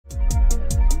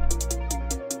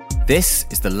This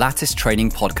is the Lattice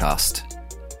Training Podcast,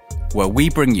 where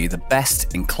we bring you the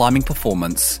best in climbing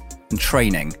performance and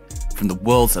training from the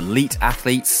world's elite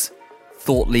athletes,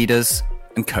 thought leaders,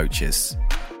 and coaches.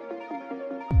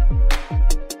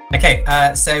 Okay,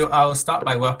 so I'll start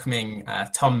by welcoming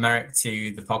Tom Merrick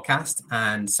to the podcast.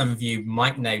 And some of you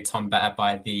might know Tom better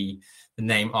by the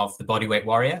name of the Bodyweight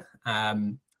Warrior.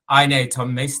 I know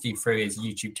Tom mostly through his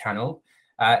YouTube channel.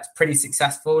 It's pretty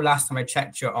successful. Last time I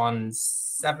checked, you're on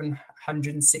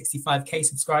 765k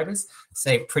subscribers,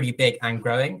 so pretty big and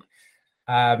growing.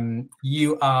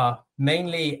 You are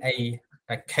mainly a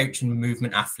coach and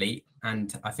movement athlete,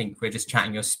 and I think we're just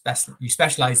chatting. You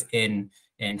specialize in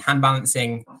hand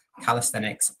balancing,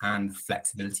 calisthenics, and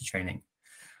flexibility training.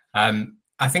 I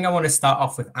think I want to start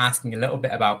off with asking a little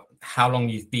bit about how long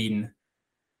you've been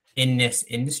in this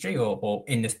industry or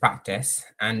in this practice,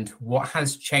 and what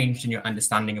has changed in your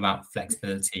understanding about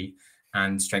flexibility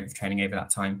and strength training over that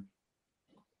time.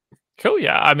 Cool.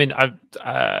 Yeah. I mean,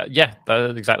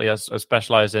 exactly. I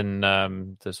specialize in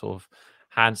the sort of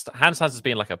handstands has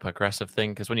been like a progressive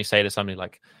thing, because when you say to somebody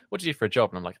like, what do you do for a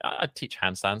job? And I'm like, I teach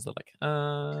handstands. They're like,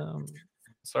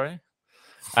 sorry.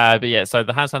 But yeah, so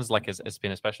the handstands it's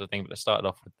been a special thing, but it started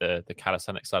off with the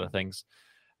calisthenics side of things.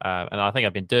 And I think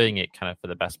I've been doing it kind of for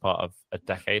the best part of a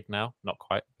decade now, not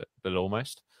quite, but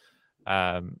almost.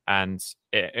 And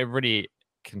it really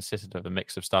consisted of a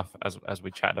mix of stuff, as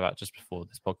we chatted about just before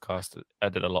this podcast. I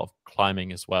did a lot of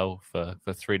climbing as well for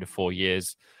 3 to 4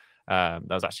 years. That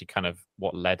was actually kind of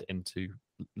what led into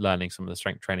learning some of the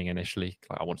strength training initially.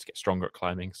 Like, I wanted to get stronger at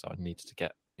climbing, so I needed to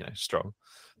get strong.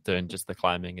 Doing just the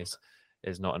climbing is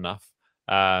not enough.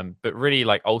 But really,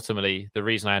 ultimately, the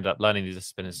reason I ended up learning these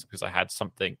disciplines is because I had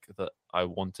something that I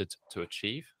wanted to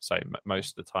achieve. So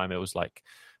most of the time, it was like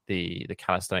the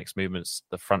calisthenics movements,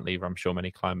 the front lever. I'm sure many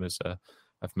climbers are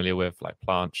familiar with, like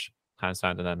planche,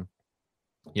 handstand, and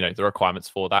then the requirements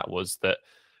for that was that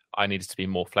I needed to be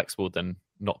more flexible than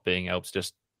not being able to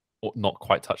just not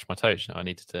quite touch my toes. I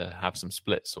needed to have some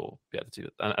splits or be able to do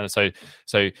it. And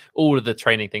so all of the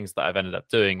training things that I've ended up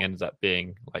doing ended up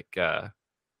being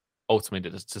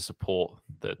ultimately to support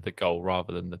the goal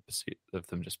rather than the pursuit of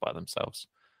them just by themselves.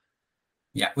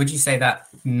 Yeah. Would you say that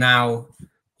now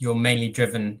you're mainly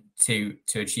driven to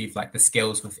achieve the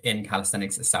skills within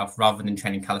calisthenics itself, rather than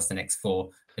training calisthenics for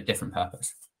a different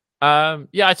purpose?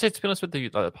 Yeah, I'd say, to be honest with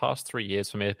you, the past 3 years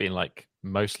for me have been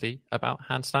mostly about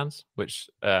handstands, which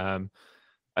I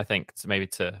think maybe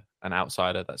to an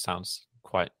outsider that sounds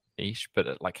quite niche, but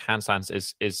handstands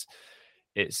is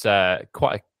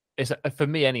quite for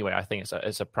me anyway. I think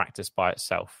it's a practice by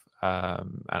itself,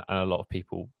 and a lot of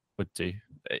people would do.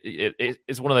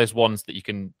 It's one of those ones that you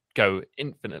can go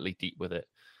infinitely deep with it.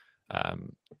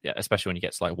 Especially when you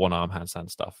get to one arm handstand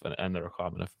stuff and the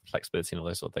requirement of flexibility and all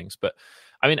those sort of things. But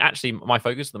I mean, actually, my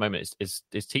focus at the moment is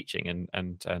teaching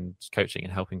and coaching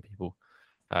and helping people.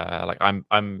 I'm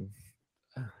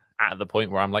at the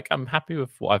point where I'm happy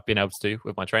with what I've been able to do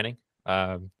with my training.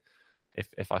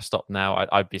 If I stop now,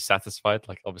 I'd be satisfied.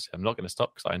 Obviously, I'm not going to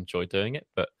stop because I enjoy doing it.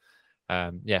 But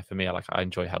for me, I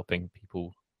enjoy helping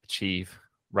people achieve,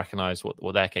 recognize what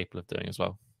they're capable of doing as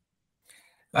well.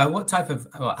 What type of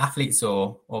athletes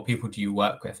or people do you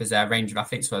work with? Is there a range of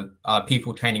athletes, or are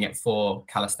people training it for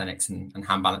calisthenics and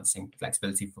hand balancing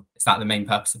flexibility? Is that the main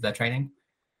purpose of their training?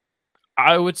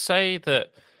 I would say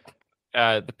that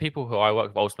the people who I work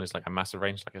with ultimately is a massive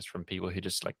range. It's from people who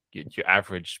just your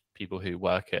average people who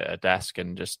work at a desk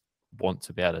and just want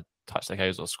to be able to touch their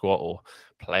toes or squat or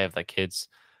play with their kids,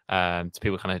 to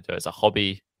people kind of do it as a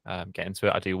hobby, get into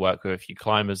it. I do work with a few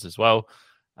climbers as well.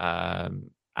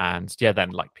 And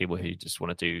then people who just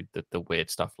want to do the weird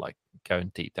stuff, like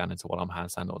going deep down into one-arm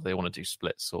handstand, or they want to do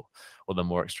splits or the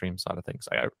more extreme side of things.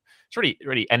 It's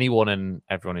really anyone and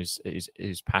everyone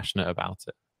who's passionate about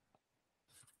it.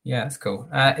 Yeah, that's cool.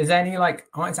 Is there any I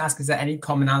wanted to ask, is there any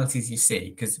commonalities you see?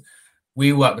 Because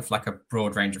we work with a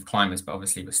broad range of climbers, but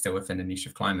obviously we're still within the niche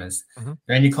of climbers. Mm-hmm. Are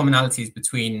there any commonalities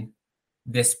between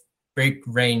this big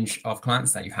range of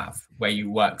clients that you have where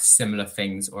you work similar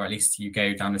things, or at least you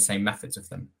go down the same methods with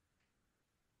them?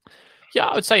 Yeah,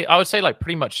 I would say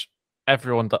pretty much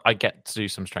everyone that I get to do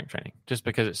some strength training, just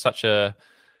because it's such a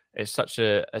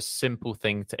simple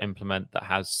thing to implement that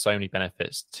has so many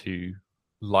benefits to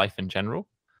life in general.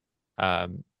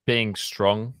 Being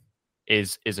strong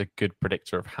is a good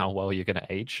predictor of how well you're going to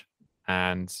age,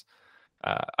 and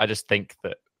I just think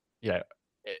that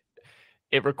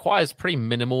it requires pretty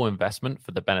minimal investment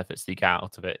for the benefits that you get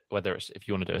out of it, whether it's if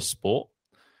you want to do a sport,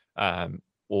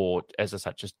 or as I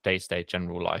said, just day-to-day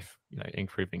general life,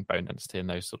 improving bone density and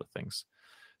those sort of things.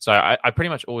 So I pretty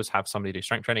much always have somebody do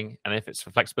strength training. And if it's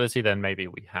for flexibility, then maybe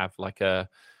we have like a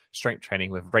strength training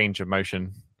with range of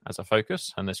motion as a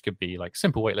focus. And this could be like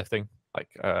simple weightlifting, like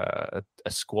a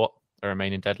squat or a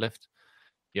remaining deadlift.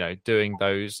 Doing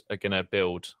those are going to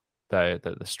build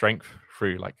the strength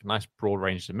through like nice broad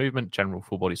ranges of movement, general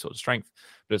full body sort of strength,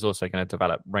 but it's also going to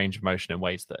develop range of motion in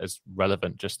ways that is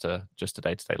relevant just to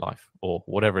day-to-day life or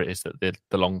whatever it is that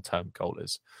the long-term goal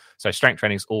is. So strength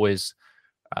training is always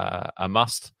a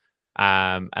must.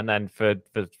 And then for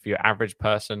your average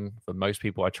person, for most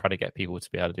people, I try to get people to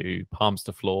be able to do palms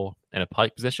to floor in a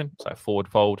pike position. So forward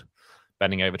fold,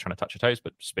 bending over, trying to touch your toes,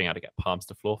 but just being able to get palms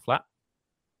to floor flat.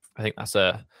 I think that's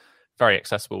a very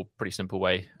accessible, pretty simple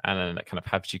way. And then it kind of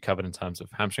has you covered in terms of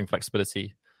hamstring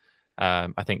flexibility.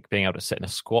 I think being able to sit in a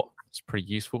squat is pretty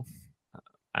useful.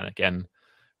 And again,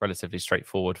 relatively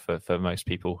straightforward for most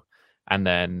people. And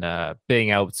then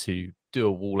being able to do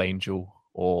a wall angel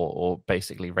or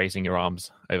basically raising your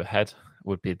arms overhead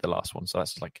would be the last one. So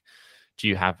that's like, do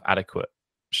you have adequate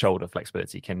shoulder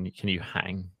flexibility? Can you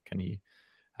hang? Can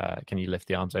you lift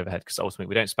the arms overhead? Because ultimately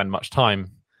we don't spend much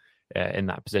time in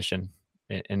that position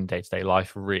in day-to-day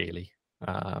life, really,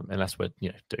 unless we're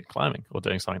doing climbing or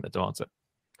doing something that demands it.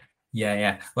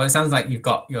 Yeah. Well, it sounds like you've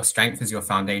got your strength as your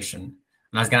foundation,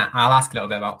 and I'll ask a little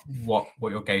bit about what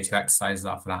your go-to exercises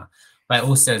are for that. But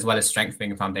also, as well as strength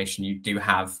being a foundation, you do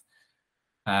have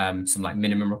some like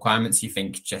minimum requirements you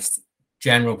think just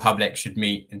general public should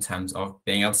meet in terms of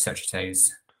being able to touch your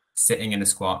toes, sitting in a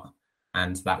squat,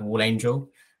 and that wall angel.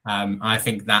 I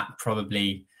think that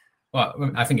probably.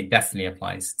 Well, I think it definitely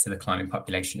applies to the climbing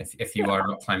population. If you are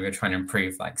a climber, you're trying to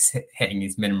improve, like hitting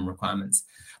these minimum requirements.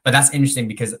 But that's interesting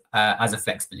because as a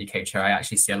flexibility coach, I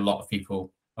actually see a lot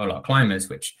of climbers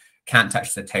which can't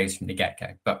touch their toes from the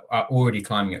get-go, but are already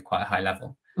climbing at quite a high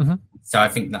level. Mm-hmm. So I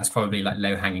think that's probably like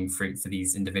low-hanging fruit for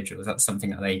these individuals. That's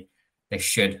something that they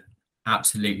should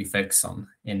absolutely focus on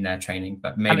in their training,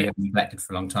 but maybe have neglected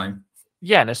for a long time.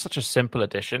 Yeah, and it's such a simple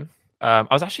addition. I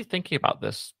was actually thinking about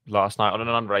this last night on an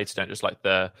unrelated note, just like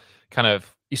the kind of,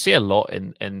 you see a lot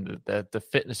in the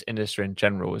fitness industry in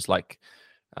general is like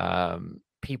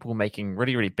people making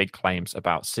really, really big claims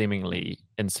about seemingly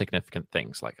insignificant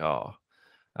things like, on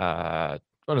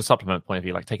a supplement point of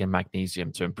view, like taking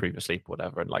magnesium to improve your sleep or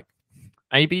whatever. And like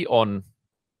maybe on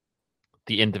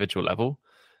the individual level,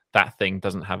 that thing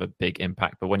doesn't have a big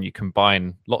impact. But when you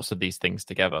combine lots of these things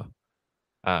together,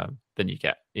 then you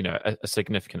get, a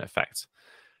significant effect.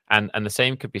 And the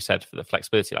same could be said for the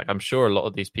flexibility. Like I'm sure a lot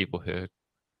of these people who are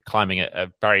climbing at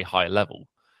a very high level,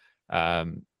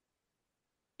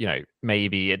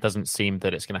 maybe it doesn't seem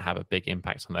that it's going to have a big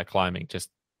impact on their climbing, just,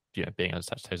 being able to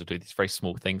touch toes or do these very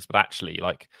small things. But actually,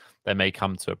 like they may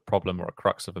come to a problem or a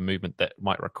crux of a movement that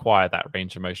might require that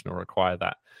range of motion or require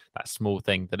that small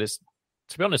thing that is,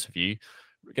 to be honest with you,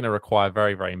 going to require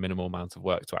very, very minimal amount of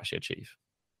work to actually achieve.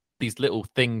 These little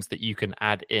things that you can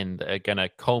add in that are going to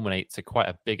culminate to quite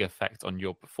a big effect on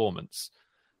your performance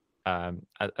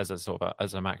as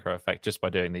a macro effect, just by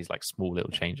doing these like small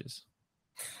little changes.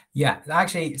 Yeah,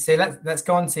 actually, so let's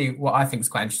go on to what I think is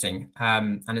quite interesting,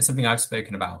 and it's something I've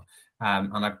spoken about,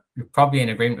 and you're probably in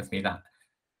agreement with me that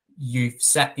you've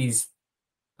set these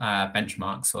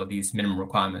benchmarks or these minimum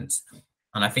requirements,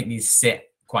 and I think these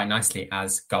sit quite nicely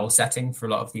as goal setting for a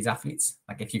lot of these athletes.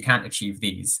 Like if you can't achieve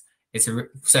these, it's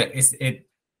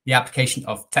the application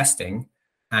of testing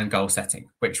and goal setting,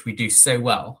 which we do so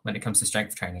well when it comes to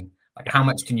strength training. Like how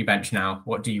much can you bench now?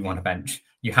 What do you want to bench?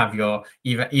 You have your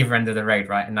either end of the road,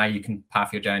 right? And now you can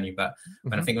path your journey. But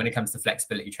I think when it comes to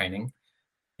flexibility training,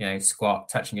 squat,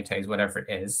 touching your toes, whatever it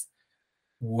is,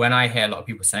 when I hear a lot of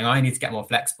people saying, I need to get more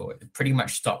flexible, it pretty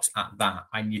much stops at that.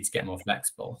 I need to get more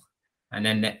flexible. And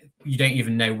then you don't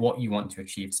even know what you want to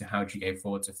achieve. So how do you go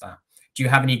forwards with that? Do you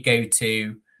have any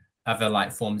go-to other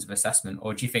like forms of assessment,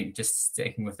 or do you think just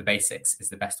sticking with the basics is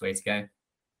the best way to go?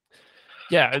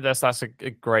 Yeah, that's a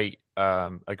great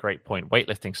point.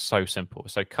 Weightlifting's so simple,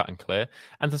 so cut and clear,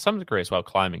 and to some degree as well,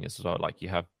 climbing is as well. Like you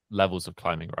have levels of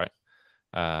climbing, right?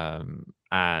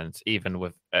 And even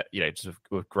with just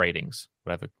with gradings,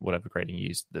 whatever grading you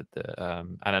use,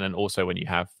 and then also when you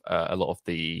have a lot of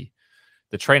the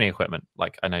training equipment,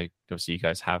 like I know obviously you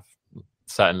guys have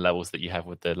certain levels that you have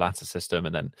with the ladder system,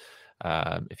 and then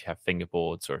if you have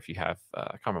fingerboards or if you have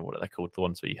I can't remember what they're called, the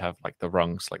ones where you have like the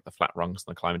rungs, like the flat rungs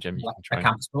in the climbing gym. You can train.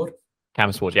 Canvas board.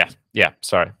 Canvas board, yeah.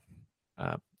 Sorry,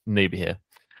 newbie here.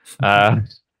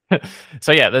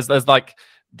 So yeah, there's like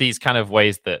these kind of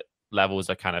ways that levels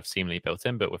are kind of seemingly built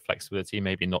in, but with flexibility,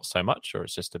 maybe not so much, or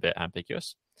it's just a bit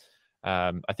ambiguous.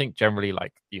 I think generally,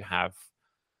 like you have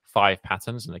 5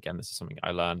 patterns. And again, this is something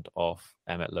I learned off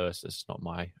Emmett Lewis. This is not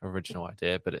my original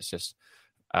idea, but it's just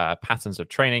patterns of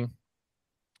training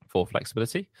for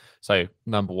flexibility. So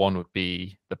number 1 would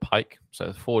be the pike. So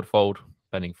the forward fold,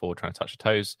 bending forward, trying to touch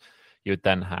your toes. You would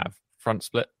then have front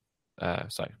split,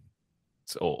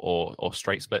 or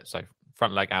straight split. So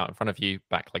front leg out in front of you,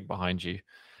 back leg behind you.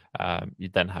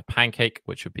 You'd then have pancake,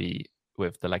 which would be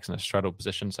with the legs in a straddle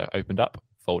position, so opened up,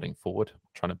 folding forward,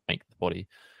 trying to make the body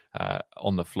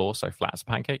on the floor, so flat as a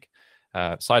pancake.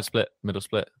 Side split, middle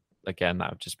split. Again, that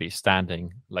would just be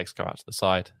standing, legs go out to the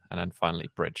side, and then finally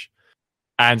bridge.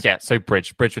 And yeah, so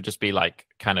bridge would just be like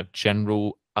kind of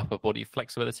general upper body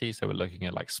flexibility. So we're looking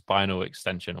at like spinal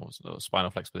extension or spinal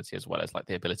flexibility, as well as like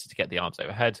the ability to get the arms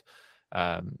overhead.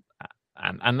 And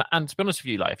to be honest with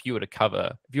you, like if you were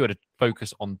to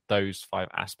focus on those 5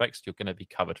 aspects, you're going to be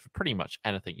covered for pretty much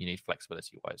anything you need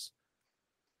flexibility wise.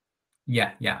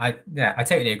 Yeah, I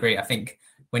totally agree. I think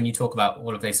when you talk about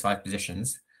all of those 5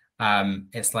 positions,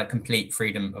 it's like complete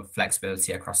freedom of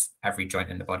flexibility across every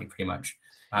joint in the body, pretty much.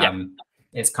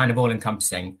 It's kind of all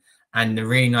encompassing. And the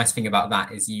really nice thing about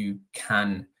that is you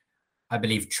can, I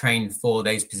believe, train for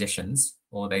those positions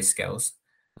or those skills.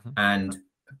 Mm-hmm. And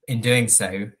in doing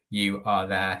so, you are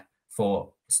there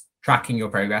for tracking your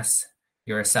progress.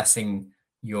 You're assessing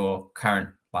your current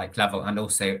level, and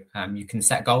also you can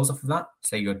set goals off of that.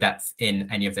 So your depth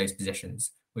in any of those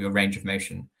positions or your range of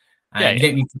motion. And you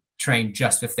don't need to train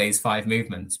just with those 5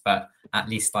 movements, but at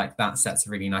least that sets a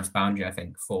really nice boundary, I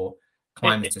think, for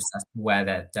climbers to assess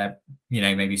where they're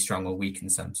maybe strong or weak in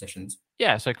some positions.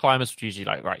 Yeah, so climbers would usually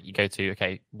you go to,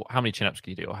 okay, how many chin-ups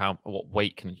can you do, or what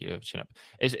weight can you do of chin-up?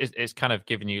 It's kind of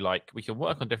giving you we can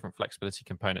work on different flexibility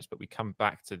components, but we come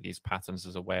back to these patterns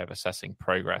as a way of assessing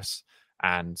progress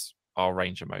and our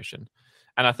range of motion.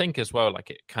 And I think as well,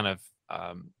 it kind of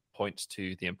points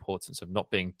to the importance of not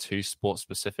being too sport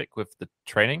specific with the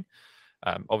training.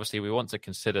 Obviously, we want to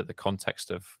consider the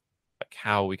context of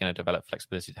how are we going to develop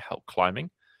flexibility to help climbing,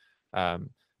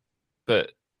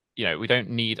 but we don't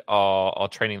need our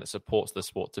training that supports the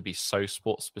sport to be so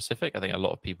sport specific. I think a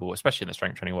lot of people, especially in the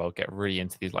strength training world, get really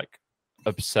into these not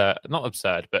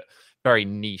absurd, but very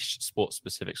niche sport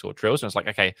specific sort of drills. And it's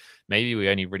okay, maybe we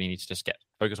only really need to just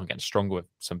focus on getting stronger with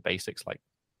some basics like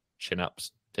chin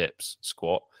ups, dips,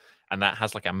 squat. And that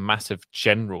has a massive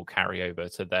general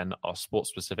carryover to then our sport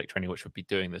specific training, which would be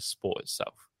doing the sport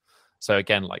itself. So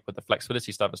again, with the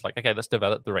flexibility stuff, it's okay, let's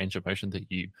develop the range of motion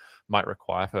that you might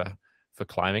require for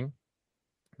climbing.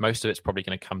 Most of it's probably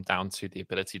going to come down to the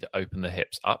ability to open the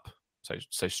hips up.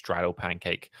 So straddle,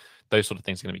 pancake, those sort of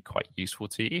things are going to be quite useful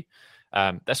to you.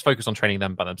 Let's focus on training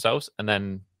them by themselves. And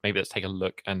then maybe let's take a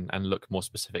look and look more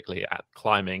specifically at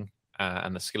climbing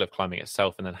and the skill of climbing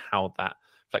itself, and then how that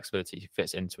flexibility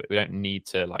fits into it. We don't need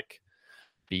to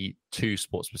be too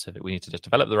sport specific. We need to just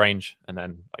develop the range and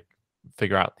then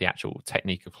figure out the actual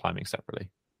technique of climbing separately.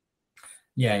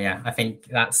 Yeah. I think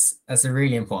that's a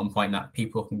really important point that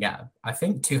people can get, I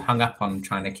think, too hung up on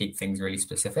trying to keep things really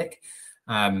specific.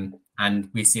 And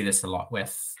we see this a lot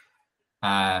with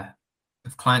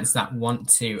clients that want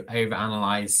to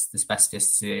overanalyze the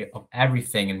specificity of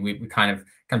everything. And we kind of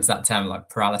come to that term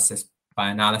paralysis by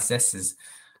analysis, is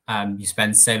you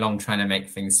spend so long trying to make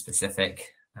things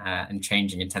specific and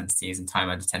changing intensities and time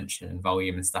under tension and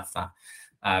volume and stuff that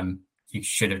you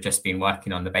should have just been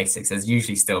working on the basics. There's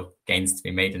usually still gains to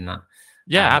be made in that.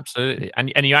 Yeah, absolutely.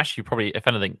 And you actually probably, if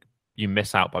anything, you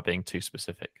miss out by being too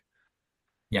specific.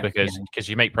 Yeah, because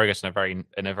you make progress in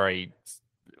a very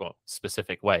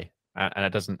specific way, and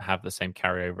it doesn't have the same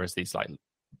carryover as these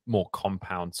more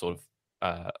compound sort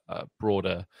of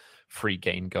broader free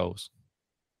gain goals.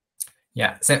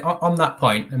 Yeah. So on that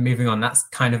point, and moving on, that's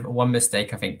kind of one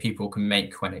mistake I think people can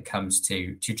make when it comes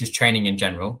to just training in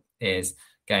general, is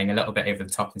going a little bit over the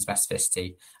top in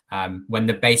specificity, when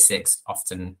the basics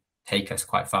often take us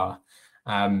quite far.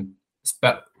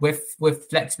 But with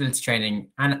flexibility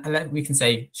training, and we can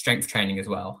say strength training as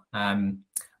well,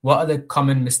 what are the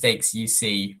common mistakes you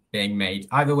see being made,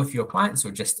 either with your clients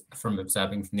or just from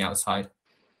observing from the outside?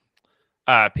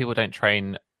 People don't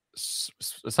train,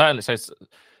 certainly, so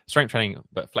strength training,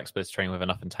 but flexibility training with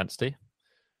enough intensity.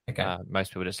 Okay.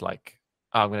 Most people just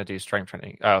I'm going to do strength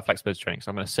training, flexibility training. So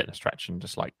I'm going to sit in a stretch and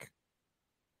just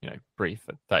breathe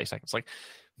for 30 seconds.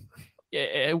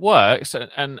 It works.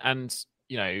 And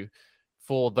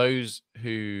for those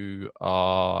who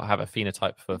have a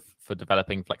phenotype for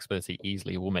developing flexibility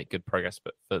easily, will make good progress.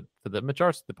 But for the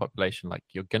majority of the population,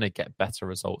 you're going to get better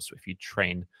results if you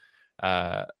train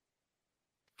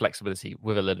flexibility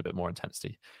with a little bit more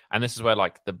intensity. And this is where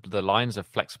the lines of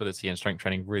flexibility and strength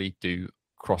training really do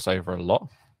cross over a lot.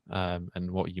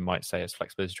 and what you might say as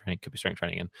flexibility training could be strength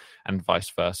training, and vice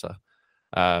versa.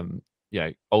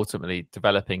 Ultimately,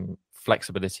 developing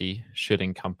flexibility should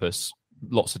encompass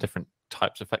lots of different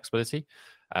types of flexibility.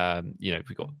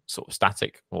 We've got sort of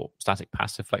static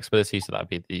passive flexibility. So that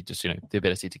would be the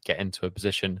ability to get into a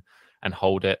position and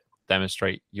hold it,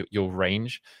 demonstrate your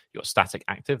range. Your static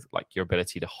active, like your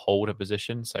ability to hold a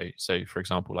position. So for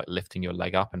example, like lifting your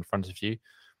leg up in front of you,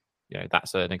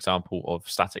 that's an example of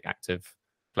static active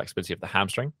flexibility of the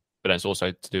hamstring, but it's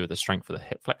also to do with the strength of the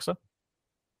hip flexor.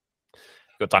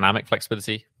 You've got dynamic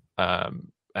flexibility.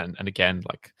 And again,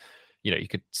 like, you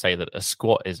could say that a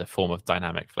squat is a form of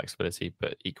dynamic flexibility,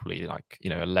 but equally, like,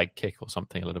 a leg kick or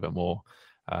something a little bit more,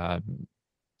 a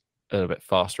little bit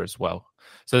faster as well.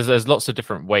 So there's lots of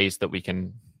different ways that we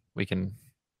can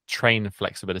train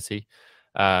flexibility.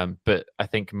 But I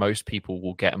think most people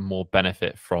will get more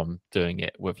benefit from doing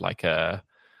it with like a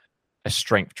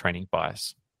strength training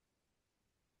bias.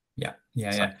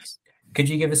 Yeah. Could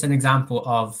you give us an example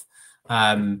of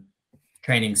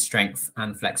training strength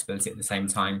and flexibility at the same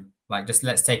time? Like, just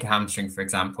let's take a hamstring, for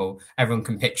example. Everyone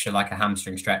can picture like a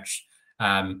hamstring stretch,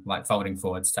 like folding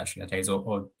forwards, touching their toes,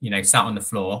 or sat on the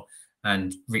floor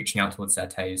and reaching out towards their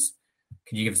toes.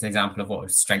 Could you give us an example of what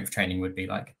strength training would be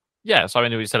like? Yeah, so I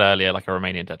mean, we said earlier, like a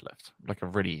Romanian deadlift, like a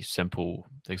really simple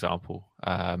example.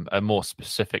 A more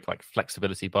specific, like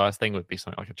flexibility bias thing would be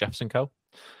something like a Jefferson curl.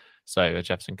 So a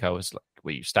Jefferson curl is like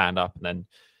where you stand up and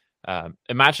then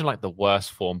imagine like the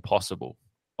worst form possible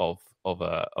of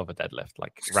a deadlift,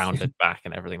 like rounded back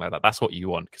and everything like that. That's what you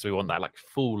want, because we want that like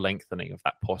full lengthening of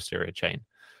that posterior chain.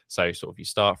 So sort of you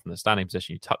start from the standing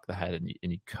position, you tuck the head and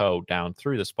you curl down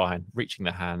through the spine, reaching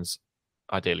the hands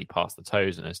ideally past the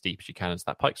toes and as deep as you can into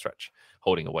that pike stretch,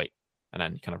 holding a weight, and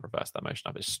then you kind of reverse that motion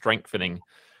up. It's strengthening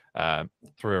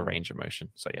through a range of motion.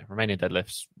 So yeah, Romanian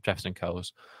deadlifts, Jefferson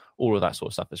curls, all of that sort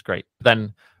of stuff is great. But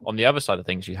then on the other side of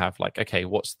things, you have like, okay,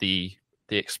 what's the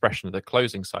expression of the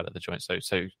closing side of the joint?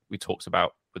 So we talked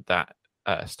about with that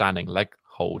standing leg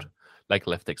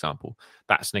lift example.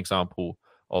 That's an example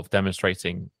of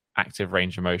demonstrating active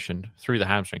range of motion through the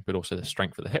hamstring, but also the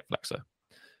strength of the hip flexor.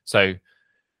 So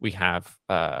we have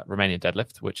Romanian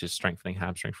deadlift, which is strengthening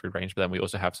hamstring through range, but then we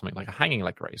also have something like a hanging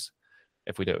leg raise.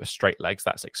 If we do it with straight legs,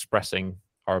 that's expressing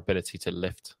our ability to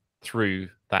lift through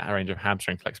that range of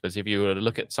hamstring flexibility. If you were to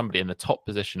look at somebody in the top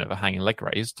position of a hanging leg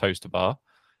raise, toes to bar,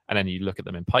 and then you look at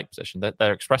them in pike position,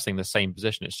 they're expressing the same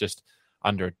position. It's just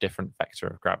under a different vector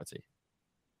of gravity.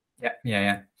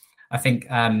 Yeah. I think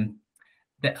I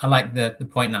like the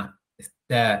point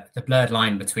that the blurred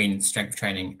line between strength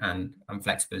training and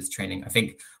flexibility training. I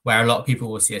think where a lot of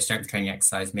people will see a strength training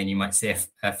exercise, you might see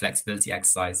a flexibility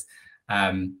exercise.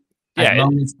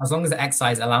 As long as the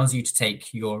exercise allows you to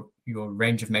take your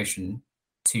range of motion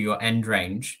to your end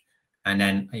range, and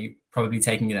then you probably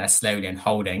taking it there slowly and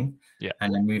holding,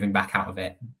 and then moving back out of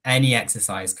it. Any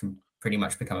exercise can pretty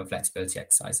much become a flexibility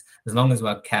exercise, as long as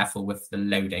we're careful with the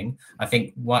loading. I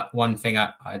think one thing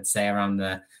I'd say around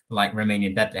the like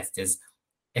Romanian deadlift is,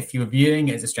 if you're viewing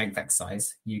it as a strength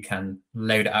exercise, you can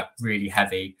load it up really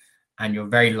heavy, and you're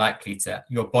very likely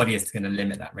your body is going to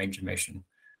limit that range of motion.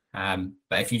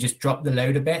 But if you just drop the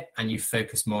load a bit and you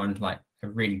focus more on like a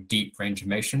really deep range of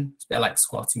motion, it's a bit like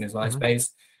squatting as well, I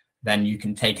suppose, then you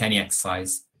can take any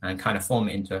exercise and kind of form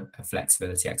it into a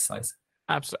flexibility exercise.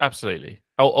 Absolutely.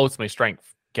 Ultimately,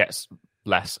 strength gets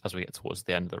less as we get towards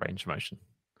the end of the range of motion.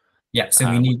 Yeah, so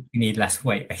we need less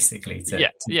weight basically.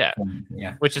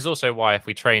 Which is also why if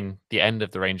we train the end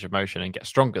of the range of motion and get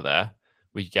stronger there,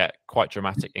 we get quite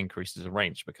dramatic increases in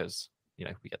range, because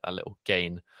we get that little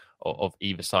gain of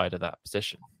either side of that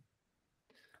position.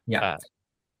 Yeah.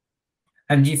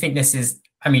 And do you think this is?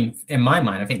 I mean, in my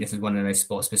mind, I think this is one of the most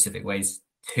sport-specific ways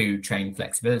to train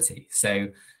flexibility. So,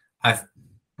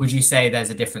 would you say there's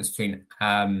a difference between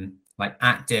like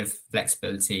active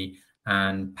flexibility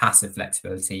and passive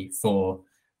flexibility for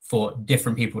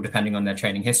different people depending on their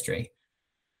training history?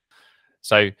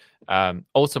 So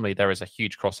ultimately, there is a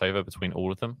huge crossover between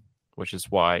all of them, which is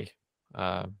why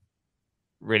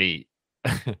really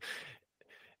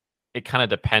it kind of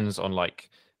depends on like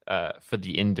for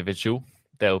the individual.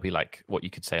 There'll be like what you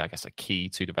could say, I guess, a key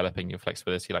to developing your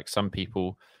flexibility. Like some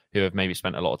people who have maybe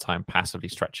spent a lot of time passively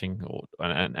stretching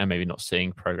and maybe not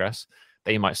seeing progress,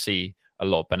 they might see a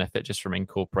lot of benefit just from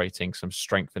incorporating some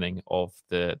strengthening of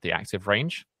the active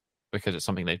range, because it's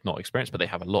something they've not experienced, but they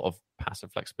have a lot of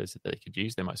passive flexibility that they could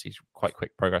use. They might see quite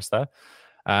quick progress there.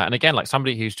 And again, like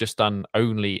somebody who's just done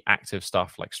only active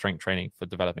stuff like strength training for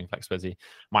developing flexibility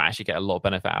might actually get a lot of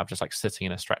benefit out of just like sitting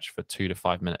in a stretch for 2 to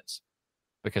 5 minutes,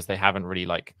 because they haven't really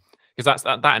because because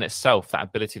that in itself, that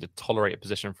ability to tolerate a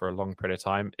position for a long period of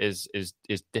time is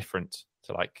different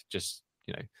to like just,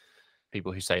 you know,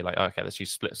 people who say like, oh, okay, let's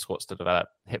use split squats to develop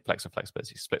hip flexor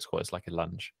flexibility. Split squat is like a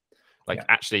lunge. Like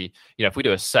actually, you know, if we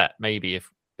do a set, maybe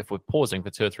if we're pausing for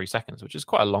 2 or 3 seconds, which is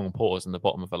quite a long pause in the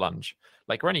bottom of a lunge,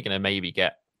 like we're only going to maybe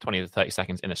get 20 to 30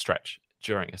 seconds in a stretch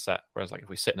during a set. Whereas like if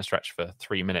we sit in a stretch for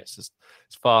 3 minutes, it's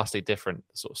vastly different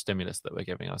sort of stimulus that we're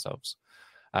giving ourselves.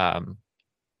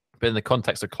 But in the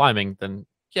context of climbing, then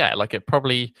yeah, like it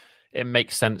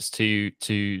makes sense to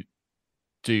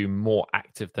do more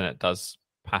active than it does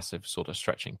passive sort of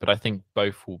stretching. But I think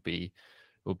both will be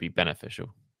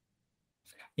beneficial.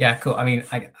 Yeah, cool. I mean,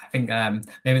 I think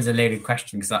maybe it's a loaded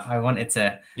question because I wanted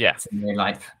to know,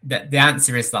 like the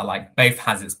answer is that like both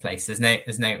has its place. There's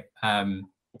no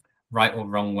right or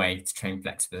wrong way to train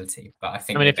flexibility. But I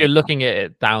think if you're looking at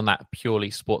it down that purely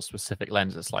sport specific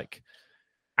lens, it's like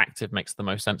active makes the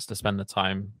most sense to spend the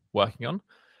time working on.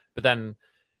 But then,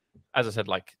 as I said,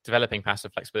 like developing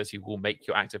passive flexibility will make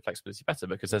your active flexibility better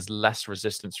because there's less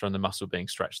resistance from the muscle being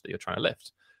stretched that you're trying to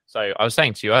lift. So I was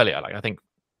saying to you earlier, like I think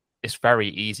it's very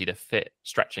easy to fit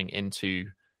stretching into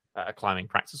a climbing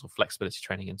practice or flexibility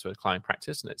training into a climbing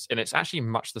practice. And it's actually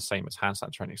much the same as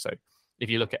handstand training. So if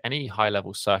you look at any high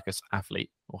level circus athlete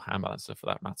or hand balancer for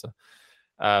that matter,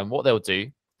 what they'll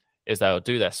do is they'll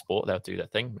do their sport, they'll do their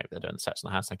thing. Maybe they're doing the sets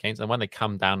on the handstand canes. And when they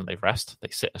come down and they rest, they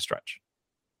sit in a stretch.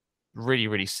 Really,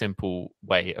 really simple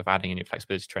way of adding in your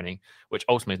flexibility training, which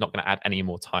ultimately is not going to add any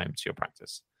more time to your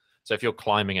practice. So if you're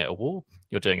climbing at a wall,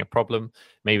 you're doing a problem,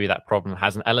 maybe that problem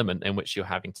has an element in which you're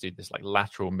having to do this like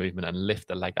lateral movement and lift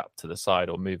the leg up to the side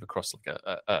or move across like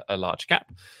a large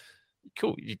gap.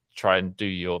 Cool. You try and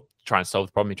solve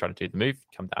the problem. You try to do the move,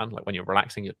 come down. Like when you're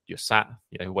relaxing, you're sat,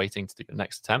 you know, waiting to do your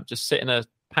next attempt. Just sit in a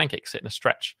pancake, sit in a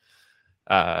stretch.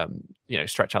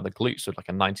 Stretch out the glutes with like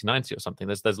a 90-90 or something.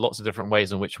 There's lots of different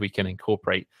ways in which we can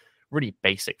incorporate really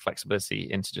basic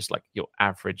flexibility into just like your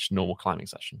average normal climbing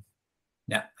session.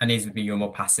 Yeah, and these would be your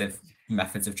more passive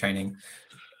methods of training.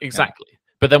 Exactly. Yeah.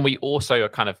 But then we also are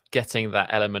kind of getting that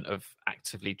element of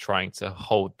actively trying to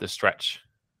hold the stretch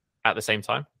at the same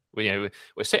time. We're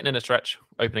sitting in a stretch,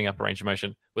 opening up a range of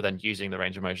motion. We're then using the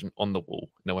range of motion on the wall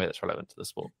in a way that's relevant to the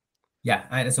sport. Yeah,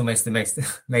 and it's almost the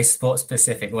most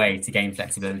sport-specific way to gain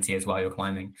flexibility as while you're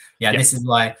climbing. Yeah, this is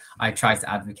why I try to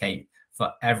advocate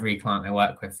for every client I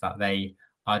work with that they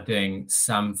are doing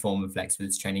some form of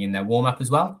flexibility training in their warm-up as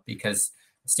well, because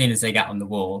as soon as they get on the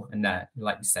wall and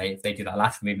like you say, if they do that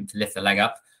lateral movement to lift the leg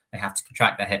up, they have to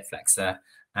contract their hip flexor.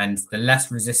 And the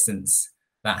less resistance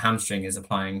that hamstring is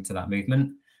applying to that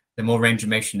movement, the more range of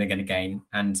motion they're going to gain.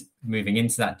 And moving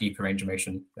into that deeper range of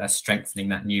motion, they're strengthening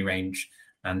that new range.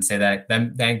 And so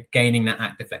they're gaining that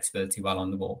active flexibility while on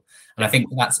the wall. And I think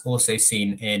that's also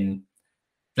seen in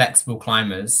flexible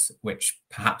climbers, which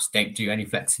perhaps don't do any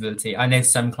flexibility. I know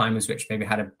some climbers which maybe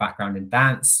had a background in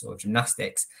dance or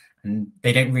gymnastics, and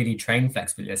they don't really train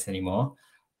flexibility anymore,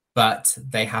 but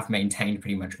they have maintained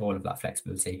pretty much all of that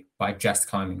flexibility by just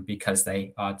climbing because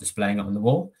they are displaying it on the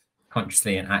wall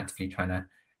consciously and actively trying to,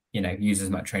 use as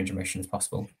much range of motion as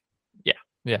possible.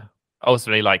 Yeah.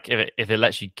 Ultimately, like if it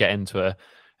lets you get into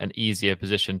an easier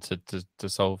position to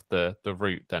solve the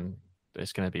route, then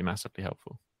it's going to be massively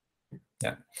helpful.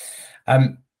 Yeah.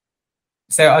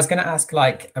 So I was going to ask,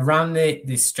 like, around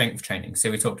the strength training.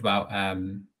 So we talked about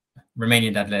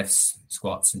Romanian deadlifts,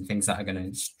 squats, and things that are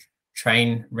going to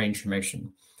train range of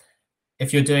motion.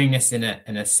 If you're doing this in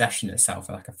a session itself,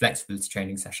 like a flexibility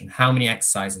training session, how many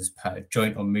exercises per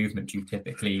joint or movement do you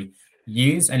typically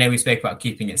use? I know we spoke about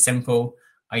keeping it simple.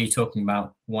 Are you talking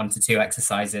about 1 to 2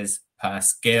 exercises per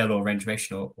skill or range of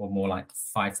motion, or more like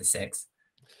 5 to 6?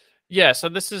 Yeah, so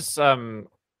this is, I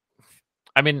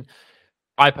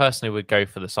personally would go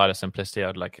for the side of simplicity.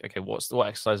 I'd like, okay, what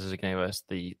exercises are going to give us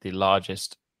the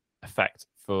largest effect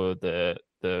for the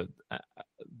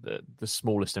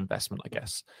smallest investment, I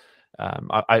guess.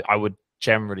 I would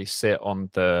generally sit on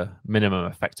the minimum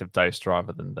effective dose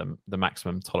rather than the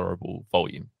maximum tolerable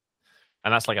volume.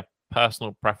 And that's like a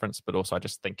personal preference, but also I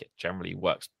just think it generally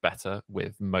works better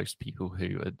with most people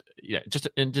who are, just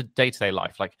in day-to-day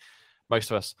life. Like most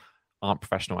of us aren't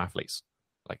professional athletes.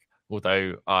 Like,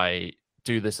 although I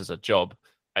do this as a job,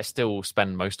 I still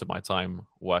spend most of my time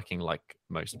working like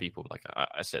most people. Like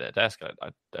I sit at a desk,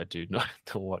 I do not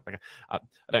work. Like I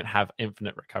don't have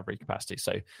infinite recovery capacity.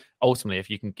 So ultimately, if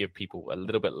you can give people a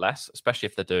little bit less, especially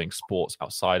if they're doing sports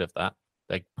outside of that,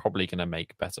 they're probably going to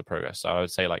make better progress. So I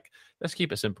would say, like, let's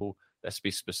keep it simple. Let's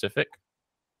be specific,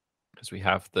 because we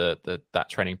have that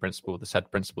training principle, the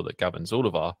SAID principle that governs all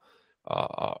of our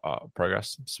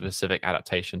progress, specific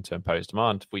adaptation to imposed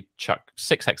demand. If we chuck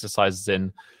 6 exercises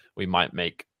in we might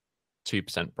make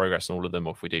 2% progress on all of them.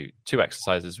 Or if we do 2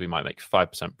 exercises, we might make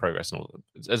 5% progress on all of them.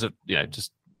 As a,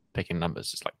 just picking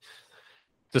numbers, just like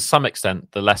to some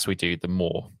extent, the less we do, the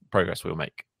more progress we'll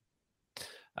make.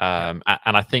 And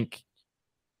I think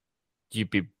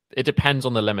it depends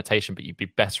on the limitation, but you'd be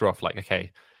better off like,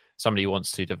 okay, somebody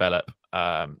wants to develop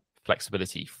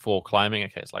flexibility for climbing.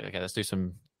 Okay, it's like, okay, let's do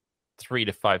some 3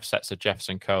 to 5 sets of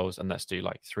Jefferson curls, and let's do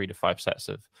like 3 to 5 sets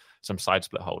of some side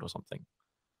split hold or something.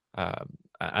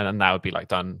 And that would be like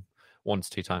done 1 to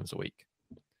 2 times a week,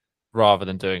 rather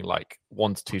than doing like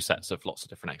 1 to 2 sets of lots of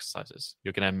different exercises.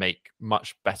 You're going to make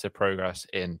much better progress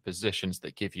in positions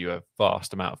that give you a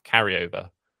vast amount of carryover,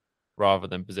 rather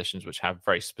than positions which have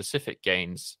very specific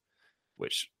gains,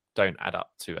 which don't add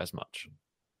up to as much.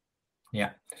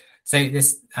 Yeah. So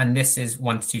this is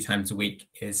 1 to 2 times a week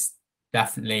is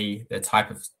definitely the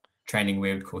type of training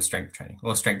we would call strength training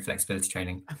or strength flexibility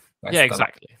training. Yeah,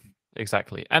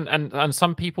 exactly. And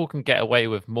some people can get away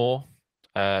with more.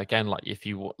 Again, like if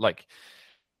you like,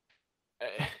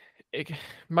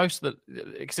 most of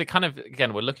the, because it kind of,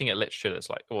 again, we're looking at literature that's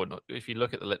like, or not, if you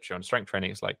look at the literature on strength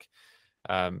training, it's like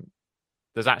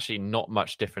there's actually not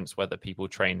much difference whether people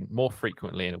train more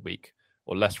frequently in a week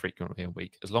or less frequently in a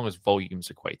week, as long as volume's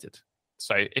equated.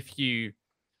 So if you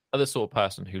are the sort of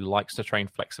person who likes to train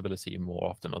flexibility more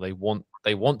often, or they want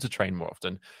to train more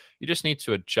often, you just need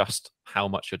to adjust how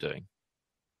much you're doing.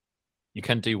 You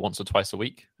can do once or twice a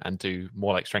week and do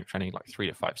more like strength training, like 3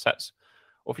 to 5 sets.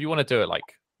 Or if you want to do it like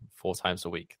 4 times a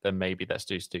week, then maybe let's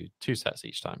do 2 sets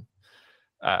each time.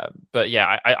 But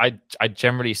yeah, I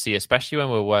generally see, especially when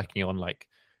we're working on like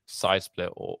side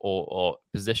split or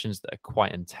positions that are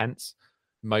quite intense,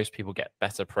 most people get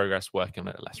better progress working on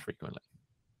it less frequently.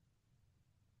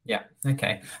 Yeah.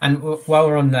 Okay. And while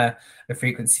we're on the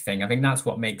frequency thing, I think that's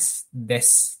what makes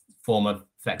this form of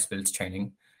flexibility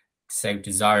training so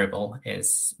desirable,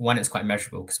 is one, it's quite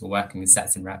measurable because we're working with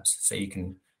sets and reps, so you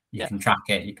can track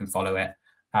it, you can follow it.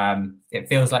 It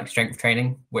feels like strength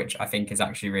training, which I think is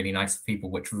actually really nice for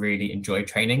people which really enjoy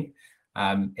training.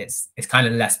 It's kind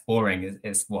of less boring,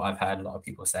 is what I've heard a lot of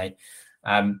people say.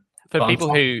 For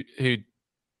people who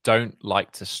don't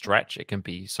like to stretch, it can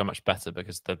be so much better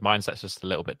because the mindset's just a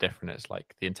little bit different. It's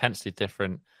like the intensity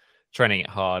different, training it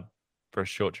hard for a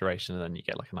short duration, and then you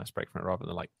get like a nice break from it, rather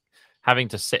than like having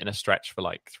to sit in a stretch for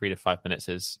like 3 to 5 minutes.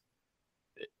 Is,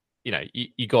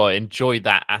 you got to enjoy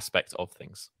that aspect of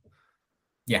things.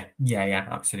 Yeah,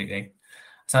 absolutely.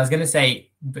 So I was going to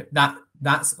say, but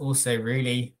that's also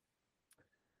really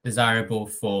desirable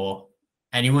for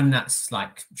anyone that's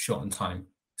like short on time.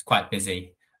 It's quite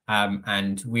busy.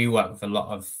 And we work with a lot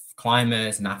of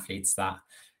climbers and athletes that,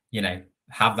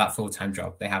 have that full-time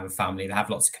job. They have a family, they have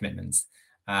lots of commitments,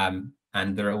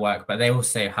 and they're at work, but they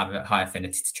also have a high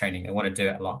affinity to training. They want to do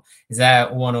it a lot. Is there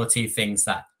 1 or 2 things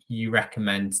that you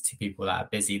recommend to people that are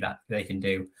busy that they can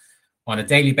do on a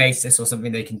daily basis, or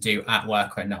something they can do at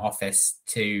work or in the office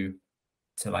to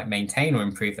like maintain or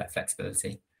improve their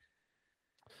flexibility?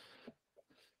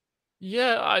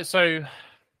 Yeah, so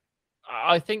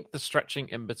I think the stretching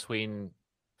in between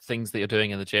things that you're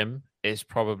doing in the gym is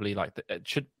probably like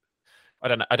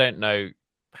I don't know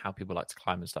how people like to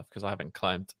climb and stuff, because I haven't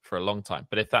climbed for a long time.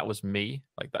 But if that was me,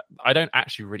 like that, I don't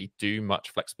actually really do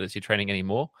much flexibility training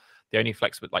anymore. The only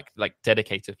like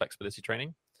dedicated flexibility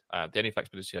training, the only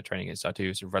flexibility training I do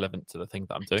is irrelevant to the thing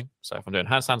that I'm doing. So if I'm doing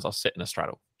handstands, I'll sit in a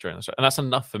straddle during the straddle, and that's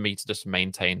enough for me to just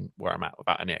maintain where I'm at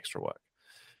without any extra work.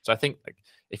 So I think like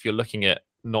if you're looking at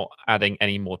not adding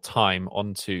any more time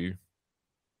onto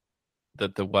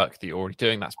the work that you're already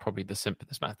doing, that's probably the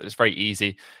simplest method. It's very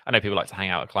easy. I know people like to hang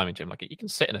out at a climbing gym. Like you can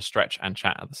sit in a stretch and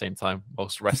chat at the same time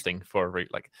whilst resting for a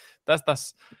route. Like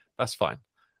that's fine.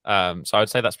 So I would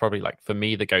say that's probably like for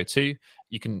me the go-to.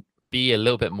 You can be a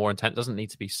little bit more intense. It doesn't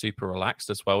need to be super relaxed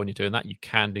as well when you're doing that. You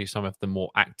can do some of the more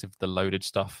active, the loaded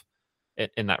stuff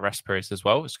in that rest period as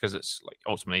well. It's because it's like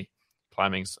ultimately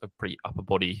climbing's a pretty upper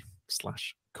body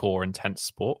 / core intense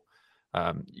sport.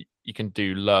 You can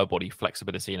do lower body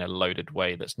flexibility in a loaded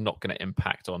way that's not going to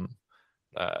impact on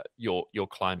your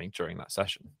climbing during that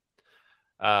session.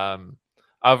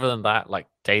 Other than that, like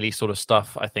daily sort of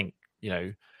stuff, I think,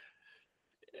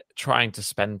 trying to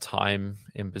spend time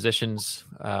in positions.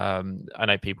 I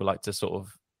know people like to sort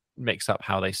of mix up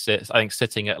how they sit. I think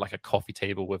sitting at like a coffee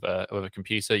table with a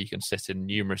computer, you can sit in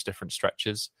numerous different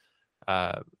stretches,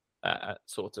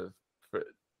 sort of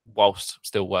whilst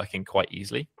still working quite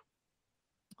easily.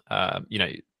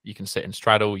 You can sit in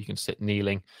straddle, you can sit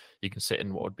kneeling, you can sit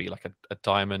in what would be like a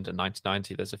diamond, a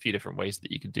 90-90. There's a few different ways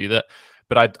that you can do that,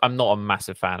 but I'm not a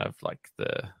massive fan of like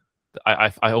the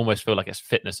I almost feel like it's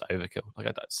fitness overkill.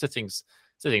 Like sitting's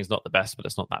not the best, but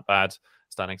it's not that bad.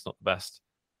 Standing's not the best,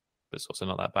 but it's also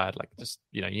not that bad. Like just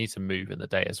you need to move in the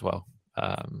day as well.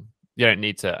 You don't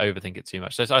need to overthink it too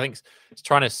much. So I think it's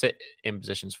trying to sit in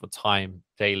positions for time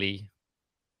daily.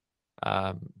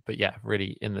 But yeah,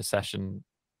 really in the session,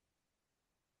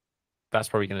 that's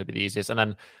probably going to be the easiest. And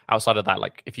then outside of that,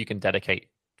 like if you can dedicate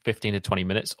 15 to 20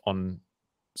 minutes on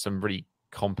some really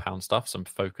compound stuff, some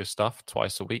focused stuff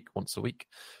once a week,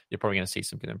 you're probably going to see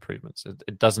some good improvements.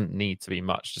 It doesn't need to be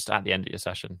much. Just at the end of your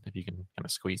session, if you can kind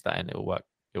of squeeze that in, it'll work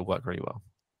really well.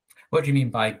 What do you mean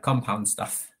by compound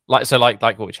stuff? Like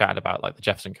what we chatted about, like the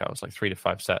Jefferson curls, like 3 to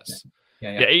 5 sets.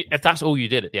 Yeah. If that's all you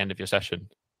did at the end of your session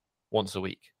once a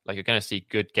week, like you're going to see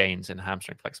good gains in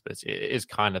hamstring flexibility. It is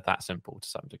kind of that simple to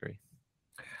some degree.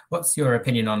 What's your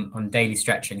opinion on daily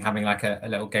stretching, having like a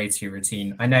little go-to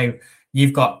routine? I know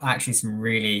you've got actually some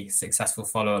really successful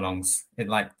follow-alongs,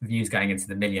 like views going into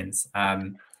the millions.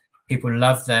 People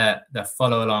love the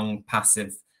follow-along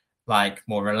passive, like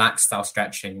more relaxed style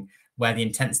stretching, where the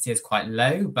intensity is quite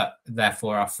low, but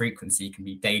therefore our frequency can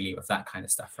be daily with that kind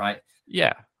of stuff, right?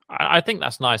 Yeah, I think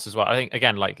that's nice as well. I think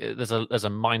again, like there's a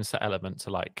mindset element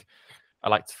to like, I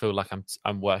like to feel like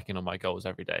I'm working on my goals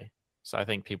every day. So I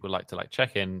think people like to like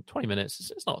check in 20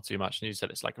 minutes. It's not too much. And you said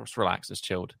it's like it's relaxed, it's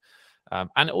chilled.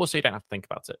 And also you don't have to think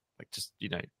about it. Like just,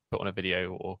 put on a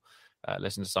video or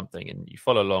listen to something and you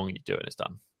follow along, you do it and it's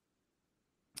done.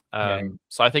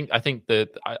 So I think that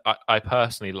I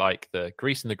personally like the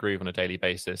grease in the groove on a daily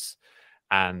basis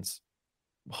and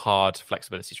hard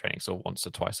flexibility training, so once or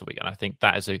twice a week. And I think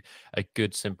that is a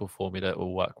good simple formula that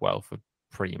will work well for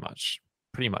pretty much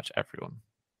everyone.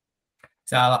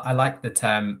 So I like the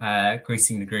term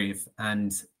greasing the groove,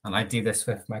 and I do this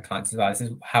with my clients as well. This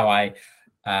is how I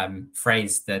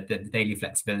phrase the daily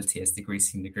flexibility as the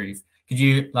greasing the groove. Could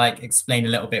you like explain a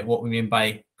little bit what we mean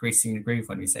by greasing the groove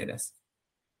when we say this?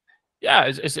 Yeah,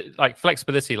 it's like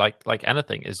flexibility, like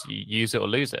anything, is you use it or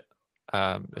lose it.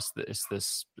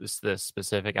 It's the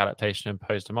specific adaptation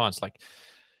imposed demands. Like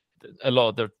a lot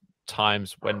of the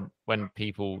times when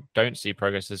people don't see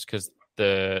progress is because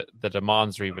the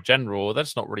demands are either general or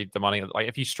that's not really demanding. Like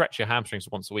if you stretch your hamstrings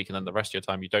once a week and then the rest of your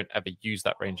time you don't ever use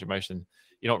that range of motion,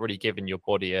 you're not really giving your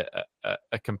body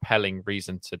a compelling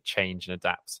reason to change and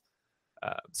adapt.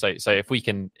 So if we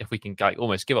can like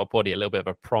almost give our body a little bit of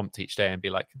a prompt each day and be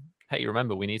like, hey,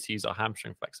 remember we need to use our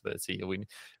hamstring flexibility. Or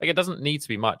it doesn't need to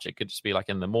be much. It could just be like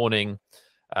in the morning.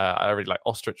 I really like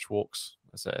ostrich walks.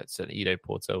 It's an Ido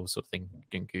Portal sort of thing. You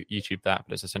can YouTube that,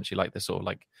 but it's essentially like this sort of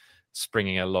like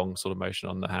springing along sort of motion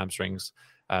on the hamstrings.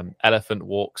 Elephant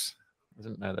walks. I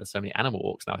didn't know there's so many animal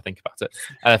walks now I think about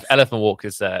it. Elephant walk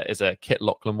is a Kit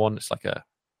Lachlan one. It's like a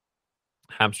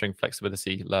hamstring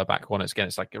flexibility lower back one.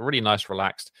 It's like a really nice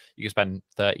relaxed. You can spend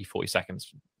 30-40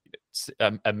 seconds,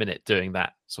 a minute doing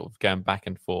that, sort of going back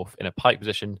and forth in a pike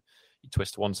position. You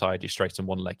twist one side, you straighten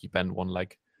one leg, you bend one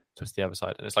leg, twist the other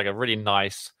side, and it's like a really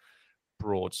nice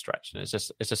broad stretch. And it's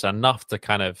just enough to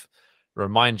kind of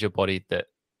remind your body that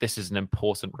this is an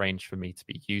important range for me to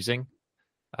be using.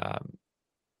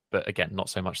 But again, not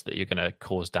so much that you're going to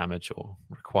cause damage or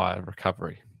require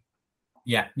recovery.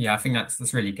 Yeah, I think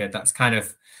that's really good. That's kind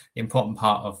of the important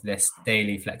part of this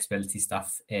daily flexibility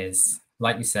stuff is,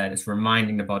 like you said, it's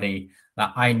reminding the body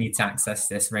that I need to access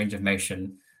this range of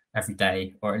motion every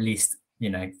day, or at least,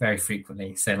 very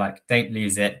frequently. So like, don't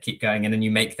lose it, keep going. And then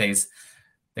you make those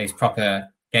proper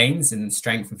gains in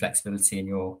strength and flexibility in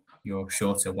your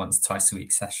shorter once, twice a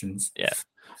week sessions. Yeah.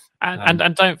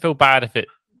 And don't feel bad if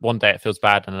one day it feels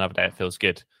bad and another day it feels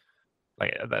good.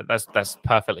 Like that's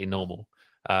perfectly normal.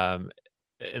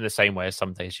 In the same way as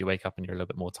some days you wake up and you're a little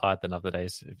bit more tired than other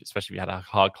days, especially if you had a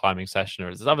hard climbing session, or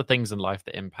there's other things in life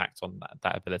that impact on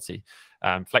that ability.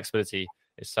 Flexibility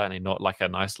is certainly not like a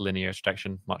nice linear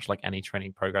trajectory, much like any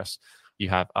training progress. You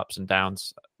have ups and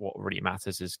downs. What really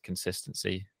matters is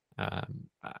consistency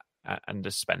and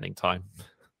just spending time.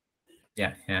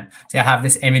 Yeah. So I have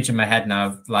this image in my head now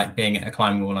of like being at a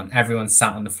climbing wall and everyone's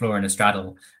sat on the floor in a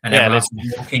straddle and everyone's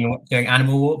walking, doing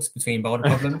animal walks between boulder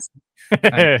problems.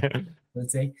 That'd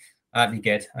be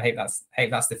good. I hope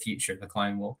that's the future of the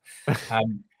climbing wall. I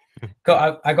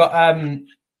got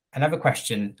another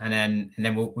question, and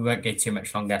then we won't go too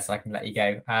much longer, so I can let you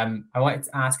go. I wanted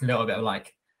to ask a little bit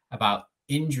about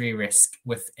injury risk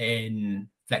within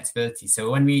flexibility. So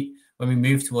when we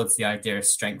move towards the idea of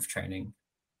strength training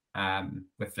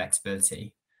with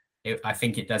flexibility, I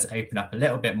think it does open up a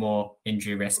little bit more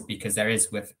injury risk, because there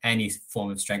is with any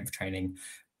form of strength training,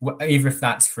 either if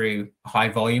that's through a high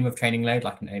volume of training load,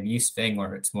 like an overuse thing,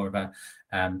 or it's more of a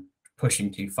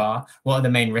pushing too far? What are the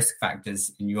main risk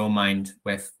factors in your mind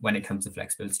when it comes to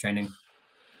flexibility training?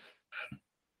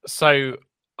 So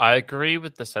I agree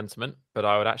with the sentiment, but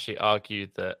I would actually argue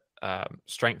that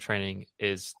strength training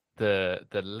is the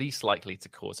least likely to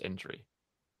cause injury.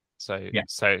 So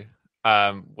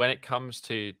when it comes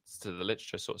to the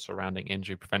literature sort of surrounding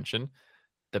injury prevention,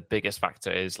 the biggest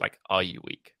factor is like, are you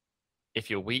weak? If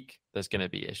you're weak, there's going to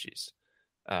be issues.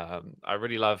 I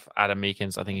really love Adam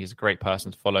Meakins. I think he's a great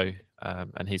person to follow.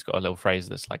 And he's got a little phrase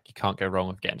that's like, you can't go wrong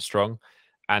with getting strong.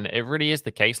 And it really is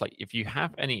the case. Like if you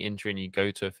have any injury and you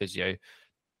go to a physio,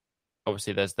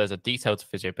 obviously there's a detail to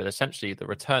physio, but essentially the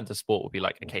return to sport will be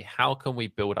like, okay, how can we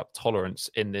build up tolerance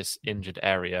in this injured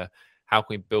area? How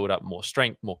can we build up more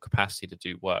strength, more capacity to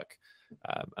do work?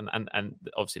 And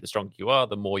obviously the stronger you are,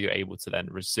 the more you're able to then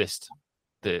resist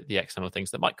the external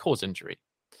things that might cause injury.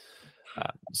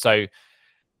 So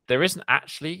there isn't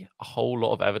actually a whole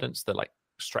lot of evidence that like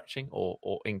stretching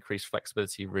or increased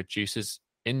flexibility reduces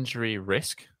injury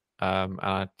risk. And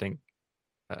I think,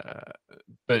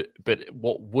 but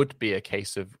what would be a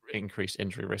case of increased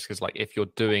injury risk is like if you're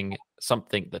doing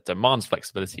something that demands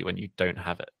flexibility when you don't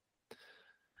have it.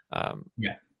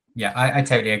 I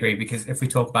totally agree, because if we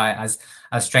talk about it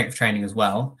as strength training as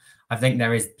well, I think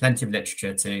there is plenty of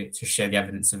literature to show the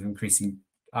evidence of increasing,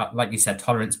 like you said,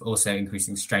 tolerance, but also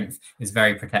increasing strength is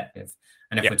very protective.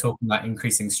 And if we're talking about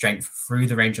increasing strength through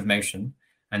the range of motion,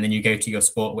 and then you go to your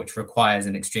sport, which requires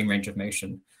an extreme range of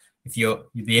motion, if you're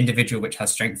the individual which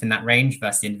has strength in that range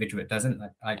versus the individual that doesn't,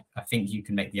 I think you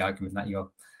can make the argument that you're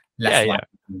less likely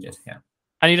injured. Yeah.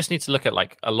 And you just need to look at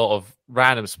like a lot of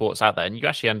random sports out there, and you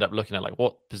actually end up looking at like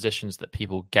what positions that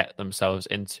people get themselves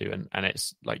into. And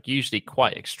it's like usually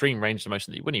quite extreme range of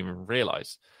motion that you wouldn't even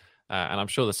realize. And I'm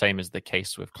sure the same is the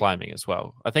case with climbing as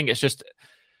well. I think it's just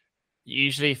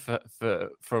usually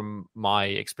from my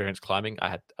experience climbing, I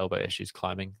had elbow issues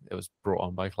climbing. It was brought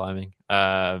on by climbing.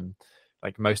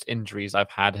 Like most injuries I've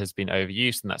had has been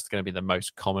overuse, and that's going to be the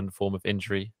most common form of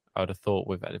injury. I would have thought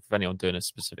with anyone doing a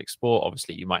specific sport,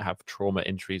 obviously you might have trauma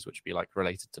injuries, which would be like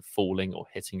related to falling or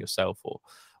hitting yourself or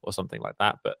something like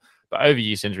that. But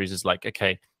overuse injuries is like,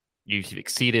 okay, you've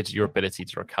exceeded your ability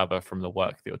to recover from the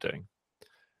work that you're doing.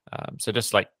 So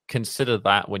just like consider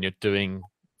that when you're doing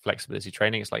flexibility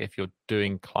training. It's like if you're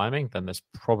doing climbing, then there's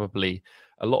probably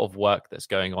a lot of work that's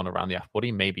going on around the upper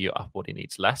body. Maybe your upper body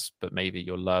needs less, but maybe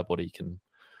your lower body can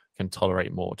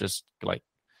tolerate more. Just like,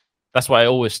 that's why I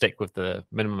always stick with the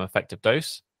minimum effective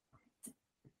dose.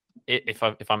 If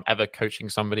I'm ever coaching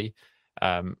somebody,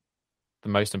 the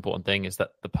most important thing is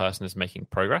that the person is making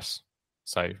progress.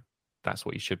 So that's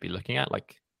what you should be looking at.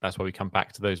 Like that's why we come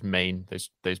back to those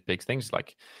big things.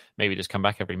 Like maybe just come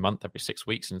back every month, every 6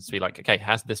 weeks, and see like, okay,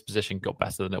 has this position got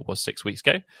better than it was 6 weeks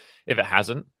ago? If it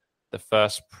hasn't, the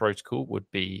first protocol would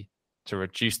be to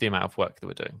reduce the amount of work that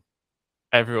we're doing.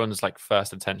 Everyone's like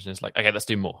first intention is like, okay, let's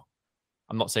do more.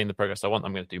 I'm not seeing the progress I want.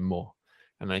 I'm going to do more.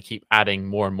 And they keep adding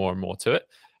more and more and more to it.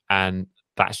 And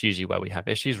that's usually where we have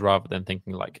issues, rather than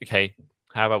thinking like, okay,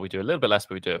 how about we do a little bit less,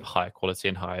 but we do it higher quality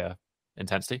and higher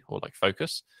intensity or like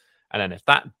focus. And then if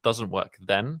that doesn't work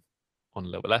then on a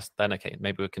little bit less, then okay,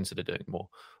 maybe we'll consider doing more,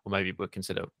 or maybe we'll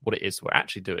consider what it is we're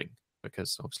actually doing,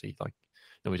 because obviously like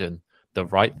we're doing the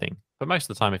right thing. But most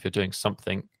of the time, if you're doing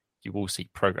something, you will see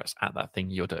progress at that thing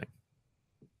you're doing.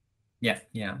 Yeah,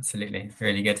 absolutely.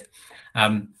 Really good. I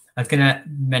was going to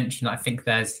mention, I think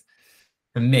there's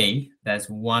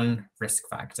one risk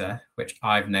factor which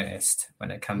I've noticed when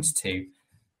it comes to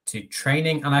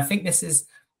training. And I think this is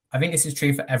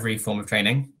true for every form of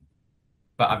training,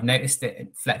 but I've noticed it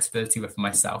in flexibility with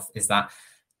myself, is that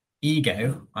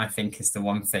ego, I think, is the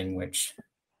one thing which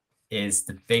is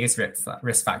the biggest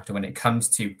risk factor when it comes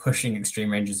to pushing extreme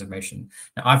ranges of motion.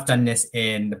 Now, I've done this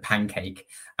in the pancake,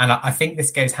 and I think this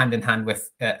goes hand in hand with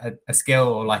a skill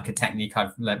or like a technique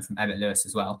I've learned from Emmett Lewis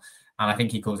as well. And I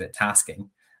think he calls it tasking.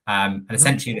 And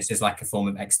essentially, this is like a form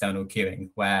of external cueing,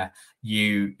 where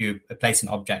you place an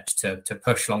object to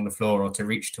push along the floor or to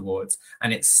reach towards.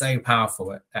 And it's so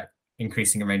powerful at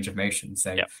increasing a range of motion.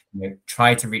 So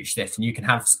try to reach this, and you can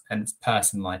have a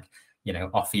person like,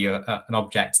 offer you an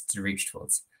object to reach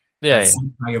towards.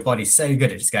 Somehow your body's so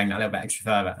good at just going that little bit extra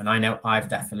further. And I know I've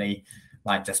definitely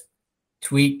like just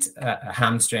tweaked a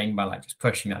hamstring by like just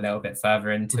pushing that little bit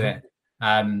further into it.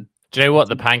 Do you know what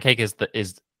the pancake is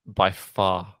by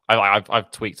far?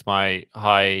 I've tweaked my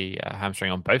high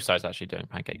hamstring on both sides actually doing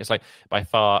pancake. It's like by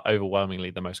far overwhelmingly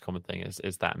the most common thing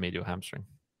is that medial hamstring.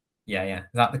 Yeah. Is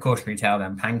that the cautionary tale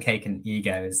then? Pancake and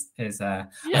ego is I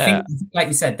think, like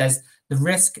you said, there's the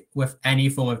risk with any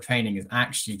form of training is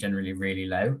actually generally really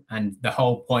low. And the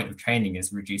whole point of training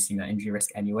is reducing that injury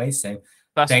risk anyway. So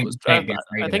that's don't, what, don't be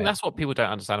afraid I of think it. that's what people don't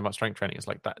understand about strength training. Is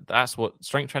like that's what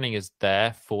strength training is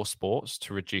there for sports,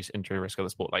 to reduce injury risk of the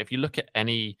sport. Like if you look at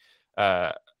any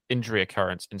injury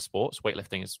occurrence in sports,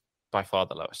 weightlifting is by far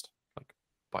the lowest. Like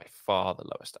by far the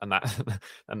lowest. And that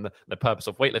and the purpose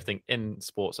of weightlifting in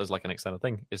sports as like an external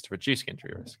thing is to reduce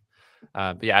injury risk.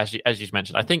 But yeah, as you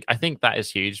mentioned, I think that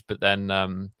is huge. But then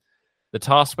the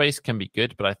task space can be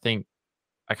good, but I think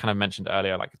I kind of mentioned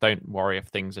earlier, like don't worry if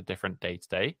things are different day to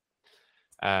day.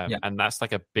 And that's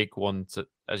like a big one to,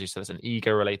 as you said, it's an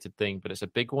ego related thing, but it's a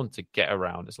big one to get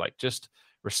around. It's like just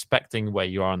respecting where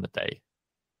you are on the day.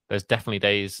 There's definitely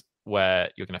days where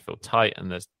you're going to feel tight,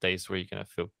 and there's days where you're going to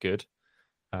feel good.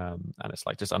 And it's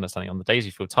like just understanding on the days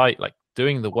you feel tight, like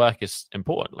doing the work is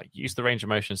important. Like use the range of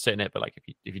motion, sit in it, but like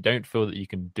if you don't feel that you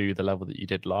can do the level that you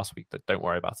did last week, then don't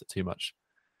worry about it too much.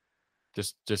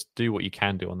 Just do what you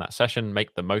can do on that session,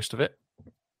 make the most of it,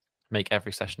 make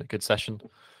every session a good session.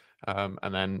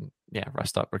 And then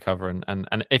rest up, recover,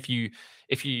 and if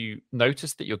you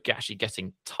notice that you're actually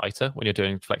getting tighter when you're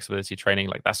doing flexibility training,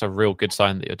 like that's a real good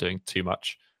sign that you're doing too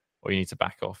much, or you need to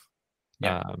back off.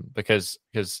 Because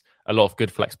a lot of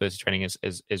good flexibility training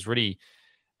is really,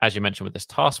 as you mentioned with this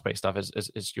task-based stuff,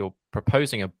 is you're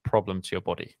proposing a problem to your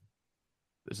body.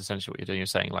 That's essentially what you're doing. You're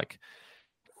saying like,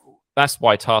 that's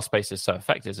why task-based is so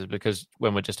effective, is because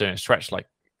when we're just doing a stretch, like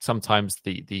sometimes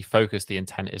the focus, the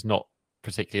intent is not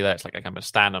particularly there. It's like, I'm going to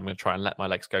stand, I'm going to try and let my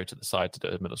legs go to the side to do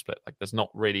a middle split. Like there's not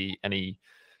really any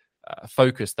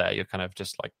focus there. You're kind of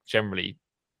just like generally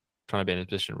trying to be in a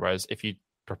position. Whereas if you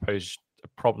propose a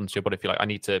problem to your body, if you're like, I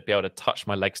need to be able to touch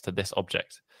my legs to this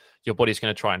object, your body's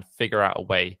going to try and figure out a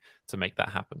way to make that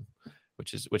happen,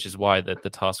 which is why the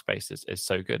task base is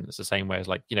so good. And it's the same way as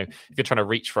like, if you're trying to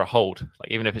reach for a hold,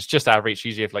 like even if it's just out of reach,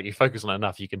 usually if like you focus on it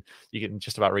enough, you can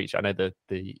just about reach. I know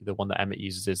the one that Emmett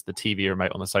uses is the TV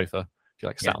remote on the sofa. If you're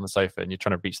like sat on the sofa and you're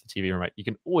trying to reach the TV remote, you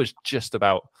can always just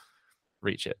about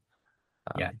reach it.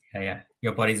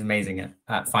 Your body's amazing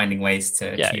at finding ways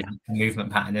to achieve a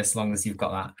movement pattern, as long as you've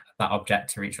got that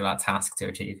object to reach, or that task to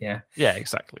achieve.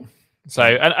 Exactly. So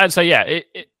and so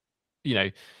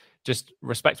it just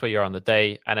respect where you are on the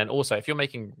day. And then also, if you're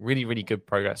making really, really good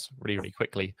progress really, really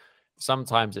quickly,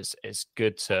 sometimes it's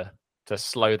good to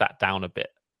slow that down a bit.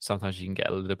 Sometimes you can get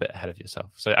a little bit ahead of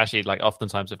yourself. So actually, like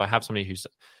oftentimes, if I have somebody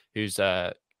who's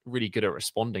really good at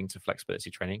responding to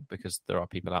flexibility training, because there are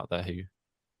people out there who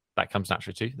that comes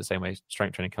naturally to, the same way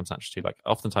strength training comes naturally to. Like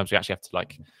oftentimes we actually have to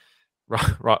like,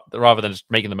 rather than just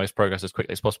making the most progress as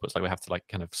quickly as possible, it's like we have to like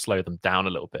kind of slow them down a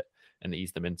little bit and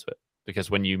ease them into it. Because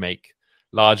when you make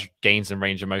large gains in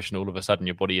range of motion, all of a sudden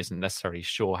your body isn't necessarily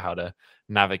sure how to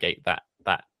navigate that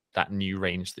new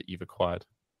range that you've acquired.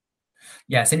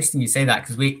 Yeah, it's interesting you say that,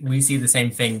 because we see the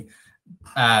same thing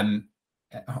on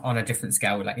a different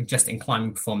scale, like just in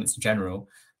climbing performance in general.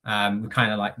 We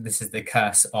kind of like, this is the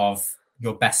curse of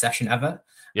your best session ever.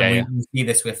 We see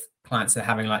this with clients that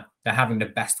are they're having the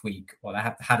best week, or they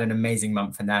have had an amazing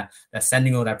month, and they're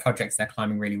sending all their projects, they're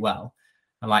climbing really well,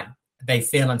 and like they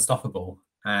feel unstoppable.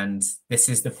 And this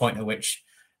is the point at which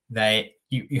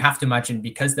you have to imagine,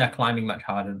 because they're climbing much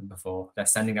harder than before, they're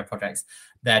sending their projects,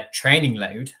 their training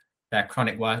load, their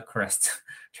chronic work rest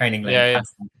training load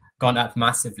has gone up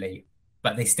massively,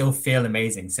 but they still feel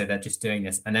amazing. So they're just doing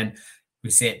this. And then we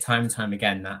see it time and time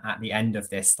again that at the end of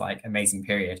this like amazing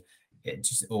period, it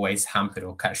just always hampered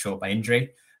or cut short by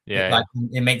injury.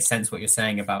 It makes sense what you're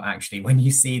saying about actually, when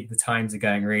you see the times are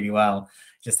going really well,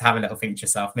 just have a little think to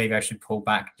yourself, maybe I should pull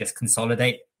back, just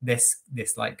consolidate this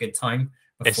like good time.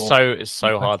 It's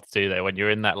so hard to do that when you're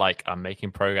in that, like, I'm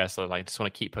making progress, or like, just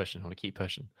want to keep pushing.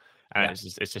 And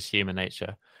it's just human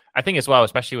nature. I think as well,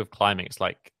 especially with climbing, it's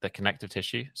like the connective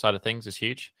tissue side of things is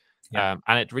huge. And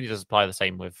it really does apply the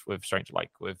same with strength,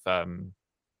 like with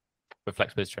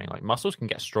flexibility training. Like muscles can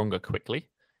get stronger quickly,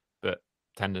 but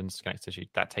tendons, connective tissue,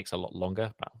 that takes a lot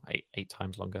longer, about eight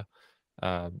times longer.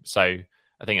 So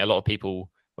I think a lot of people,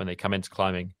 when they come into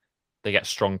climbing, they get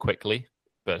strong quickly,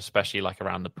 but especially like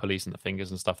around the pulleys and the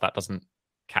fingers and stuff, that doesn't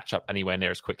catch up anywhere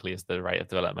near as quickly as the rate of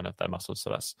development of their muscles.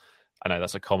 So I know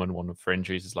that's a common one for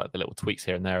injuries, is like the little tweaks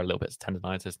here and there, a little bit of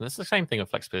tendonitis. And it's the same thing with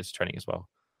flexibility training as well.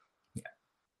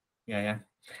 Yeah.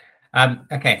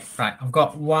 Okay, right. I've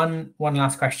got one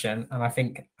last question, and I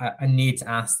think I need to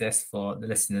ask this for the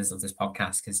listeners of this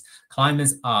podcast, because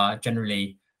climbers are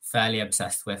generally fairly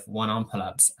obsessed with one-arm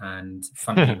pull-ups and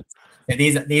front movements. So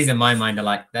these in my mind are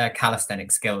like, they're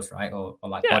calisthenic skills, right? Or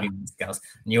like bodyweight skills.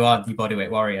 And you are the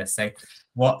bodyweight warrior. So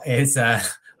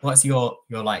what's your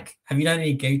like, have you done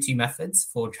any go-to methods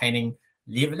for training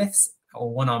lever lifts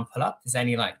or one-arm pull-up? Is there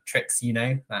any like tricks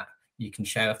that you can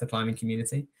share with the climbing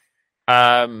community?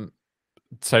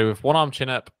 So with one arm chin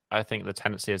up, I think the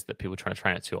tendency is that people try to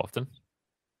train it too often.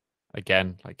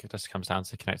 Again, like it just comes down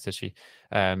to connective tissue.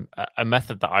 A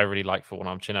method that I really like for one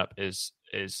arm chin up is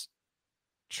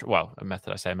well, a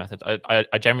method. I say a method.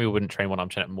 I generally wouldn't train one arm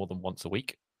chin up more than once a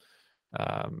week,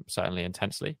 certainly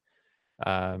intensely.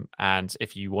 And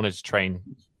if you wanted to train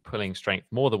pulling strength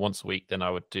more than once a week, then I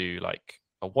would do like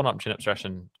a one arm chin up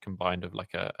session combined with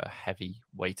like a heavy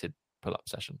weighted pull up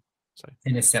session. So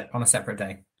on a separate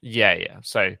day. Yeah.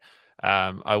 So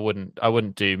I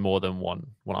wouldn't do more than one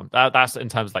arm. That's in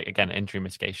terms of like, again, injury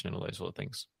mitigation and all those sort of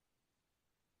things.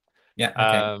 Yeah.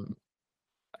 Okay.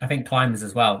 I think climbers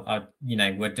as well are,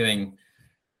 we're doing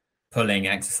pulling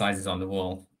exercises on the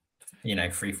wall,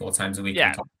 3-4 times a week. Yeah.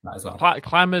 On top of that as well.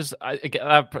 Climbers,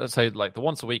 so like the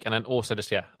once a week, and then also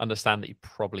just understand that you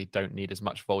probably don't need as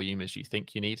much volume as you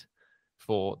think you need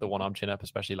for the one arm chin up,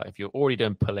 especially like if you're already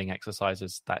doing pulling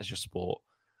exercises, that is your sport.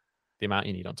 The amount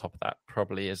you need on top of that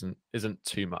probably isn't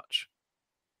too much.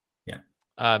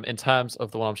 Yeah. In terms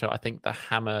of the one arm chin up, I think the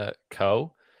hammer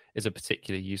curl is a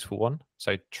particularly useful one.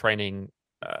 So training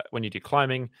when you do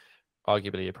climbing,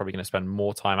 arguably you're probably going to spend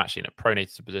more time actually in a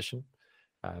pronated position.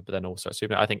 But then also,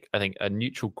 I think a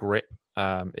neutral grip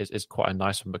is quite a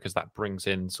nice one because that brings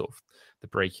in sort of the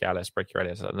brachialis,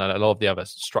 and a lot of the other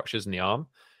structures in the arm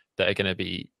that are going to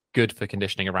be good for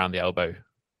conditioning around the elbow,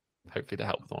 hopefully to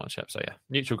help with the one arm chin up. So yeah,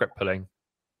 neutral grip pulling,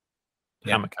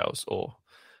 hammer curls,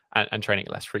 and training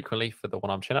it less frequently for the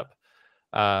one arm chin up,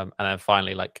 and then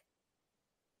finally like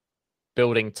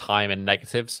building time in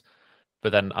negatives,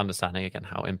 but then understanding again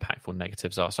how impactful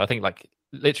negatives are. So I think like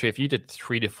literally if you did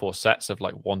 3 to 4 sets of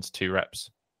like 1 to 2 reps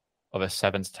of a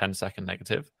 7 to 10 second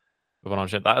negative with one arm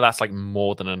chin up, that's like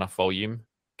more than enough volume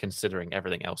considering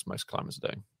everything else most climbers are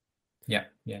doing. Yeah.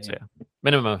 So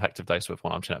minimum effective dose with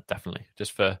one arm chin up, definitely.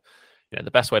 Just for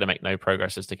the best way to make no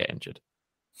progress is to get injured.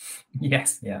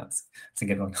 Yes, yeah, that's a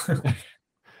good one.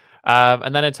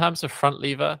 And then in terms of front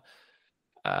lever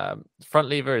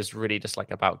is really just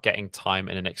like about getting time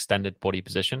in an extended body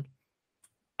position,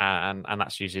 and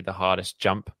that's usually the hardest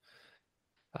jump.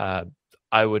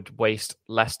 I would waste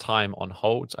less time on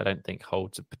holds. I don't think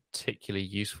holds are particularly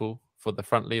useful for the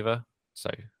front lever. So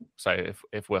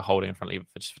if we're holding a front lever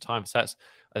for time sets,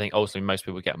 I think ultimately most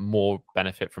people get more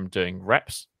benefit from doing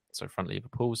reps. So front lever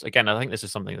pulls. Again, I think this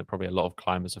is something that probably a lot of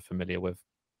climbers are familiar with.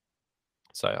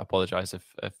 So I apologize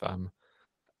if I'm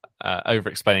over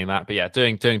explaining that. But yeah,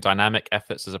 doing dynamic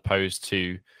efforts as opposed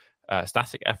to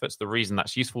static efforts. The reason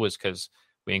that's useful is because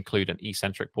we include an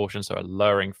eccentric portion, so a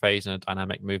lowering phase in a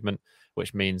dynamic movement,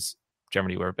 which means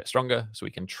generally we're a bit stronger, so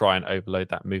we can try and overload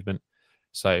that movement.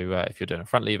 So if you're doing a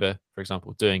front lever, for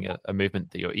example, doing a movement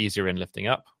that you're easier in lifting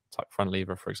up, like front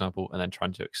lever, for example, and then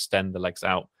trying to extend the legs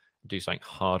out, do something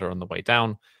harder on the way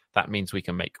down, that means we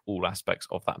can make all aspects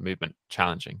of that movement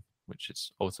challenging, which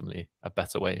is ultimately a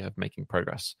better way of making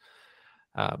progress.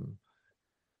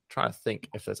 Trying to think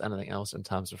if there's anything else in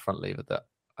terms of front lever that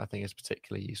I think is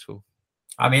particularly useful.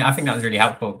 I mean, I think that was really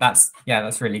helpful. That's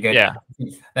really good. Yeah.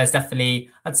 There's definitely,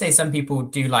 I'd say some people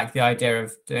do like the idea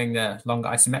of doing the longer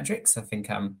isometrics. I think,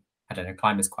 I don't know,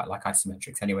 climbers quite like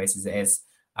isometrics anyways, as it is.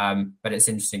 But it's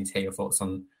interesting to hear your thoughts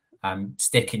on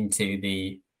sticking to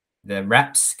the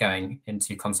reps, going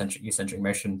into concentric eccentric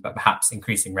motion, but perhaps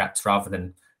increasing reps rather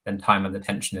than time under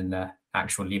tension in the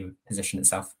actual lever position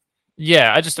itself.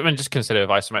 Yeah, just consider with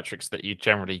isometrics that you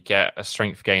generally get a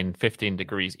strength gain 15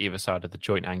 degrees either side of the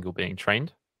joint angle being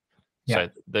trained. Yeah.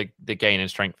 So the gain in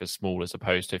strength is small as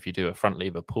opposed to if you do a front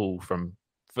lever pull from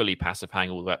fully passive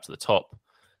hang all the way up to the top,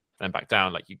 then back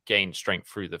down, like you gain strength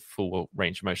through the full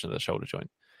range of motion of the shoulder joint.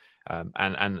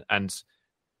 And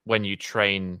when you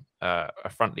train a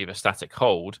front lever static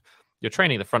hold, you're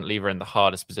training the front lever in the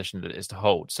hardest position that it is to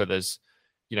hold. So there's,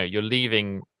 you're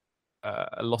leaving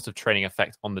a lot of training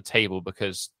effect on the table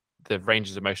because the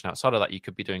ranges of motion outside of that, you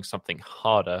could be doing something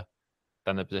harder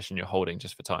than the position you're holding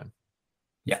just for time.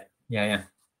 Yeah.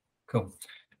 Cool.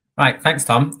 Right. Thanks,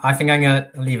 Tom. I think I'm going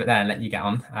to leave it there and let you get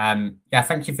on.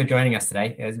 Thank you for joining us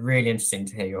today. It was really interesting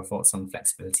to hear your thoughts on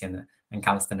flexibility and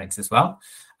calisthenics as well.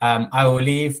 I will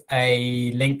leave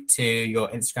a link to your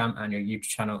Instagram and your YouTube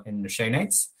channel in the show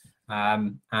notes.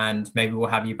 And maybe we'll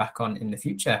have you back on in the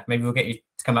future. Maybe we'll get you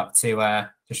to come up to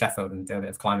Sheffield and do a bit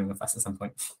of climbing with us at some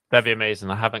point. That'd be amazing.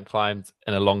 I haven't climbed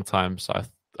in a long time, so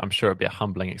I'm sure it'd be a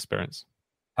humbling experience.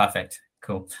 Perfect.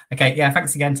 Cool. Okay. Yeah.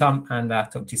 Thanks again, Tom, and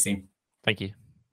talk to you soon. Thank you.